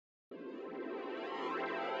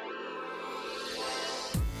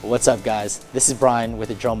What's up guys, this is Bryan with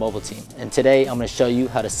the DroneMobile team, and today I'm going to show you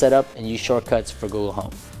how to set up and use shortcuts for Google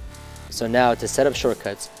Home. So now to set up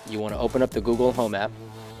shortcuts, you want to open up the Google Home app,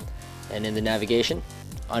 and in the navigation,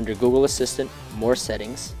 under Google Assistant, more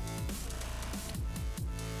settings,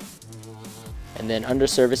 and then under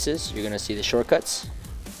services you're going to see the shortcuts,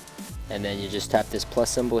 and then you just tap this plus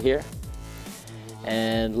symbol here,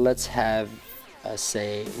 and let's have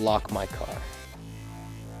say lock my car.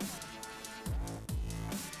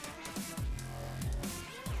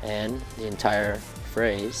 And the entire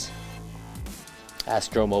phrase,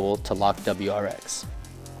 ask DroneMobile to lock WRX.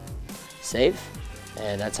 Save,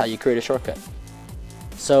 and that's how you create a shortcut.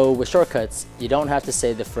 So with shortcuts, you don't have to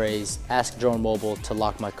say the phrase, ask DroneMobile to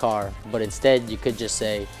lock my car, but instead you could just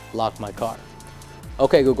say, lock my car.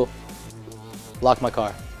 Okay Google, lock my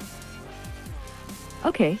car.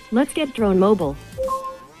 Okay, let's get DroneMobile.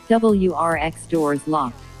 WRX doors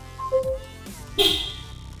locked.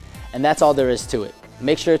 And that's all there is to it.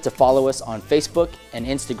 Make sure to follow us on Facebook and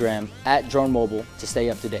Instagram at DroneMobile to stay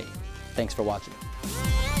up to date. Thanks for watching.